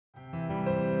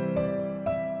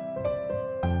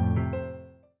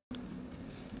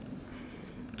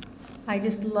I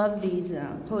just love these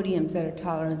podiums that are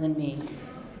taller than me.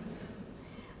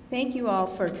 Thank you all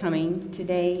for coming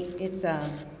today. It's a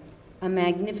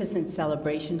magnificent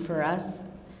celebration for us,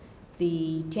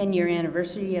 the 10-year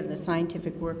anniversary of the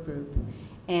scientific work group.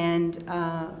 And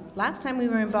last time we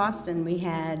were in Boston, we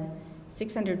had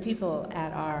 600 people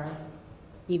at our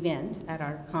event, at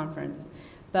our conference.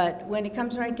 But when it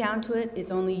comes right down to it, it's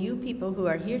only you people who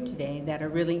are here today that are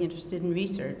really interested in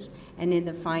research and in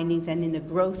the findings and in the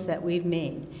growth that we've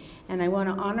made. And I want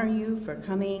to honor you for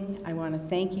coming. I want to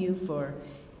thank you for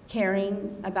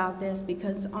caring about this,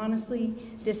 because honestly,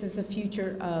 this is the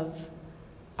future of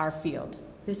our field.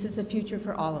 This is the future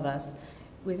for all of us.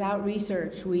 Without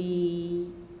research, we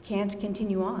can't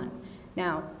continue on.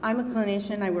 Now, I'm a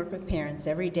clinician. I work with parents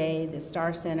every day. The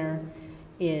Star Center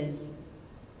is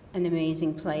an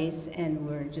amazing place, and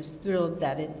we're just thrilled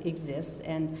that it exists.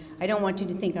 And I don't want you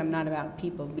to think I'm not about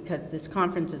people, because this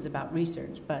conference is about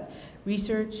research, but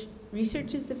research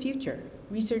is the future.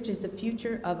 Research is the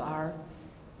future of our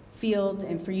field.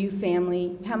 And for you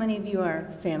family, how many of you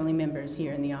are family members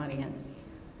here in the audience?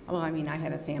 Well, I mean, I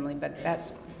have a family, but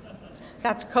that's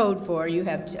code for you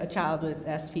have a child with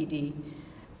SPD.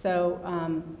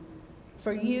 So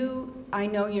for you, I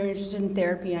know you're interested in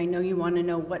therapy. I know you want to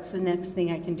know what's the next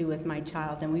thing I can do with my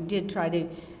child. And we did try to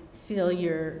fill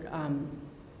your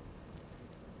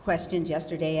questions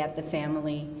yesterday at the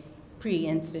Family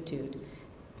Pre-Institute.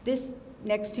 This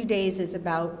next 2 days is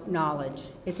about knowledge.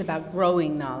 It's about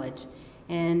growing knowledge.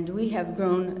 And we have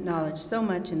grown knowledge so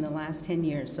much in the last 10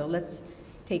 years. So let's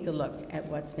take a look at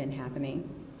what's been happening.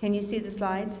 Can you see the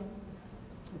slides?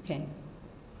 Okay.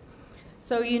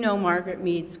 So you know Margaret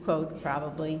Mead's quote,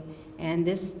 probably, and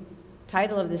this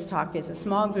title of this talk is "A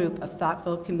Small Group of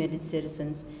Thoughtful, Committed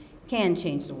Citizens Can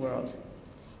Change the World."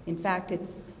 In fact,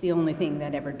 it's the only thing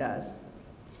that ever does.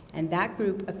 And that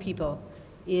group of people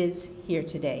is here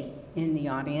today in the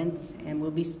audience and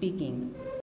will be speaking.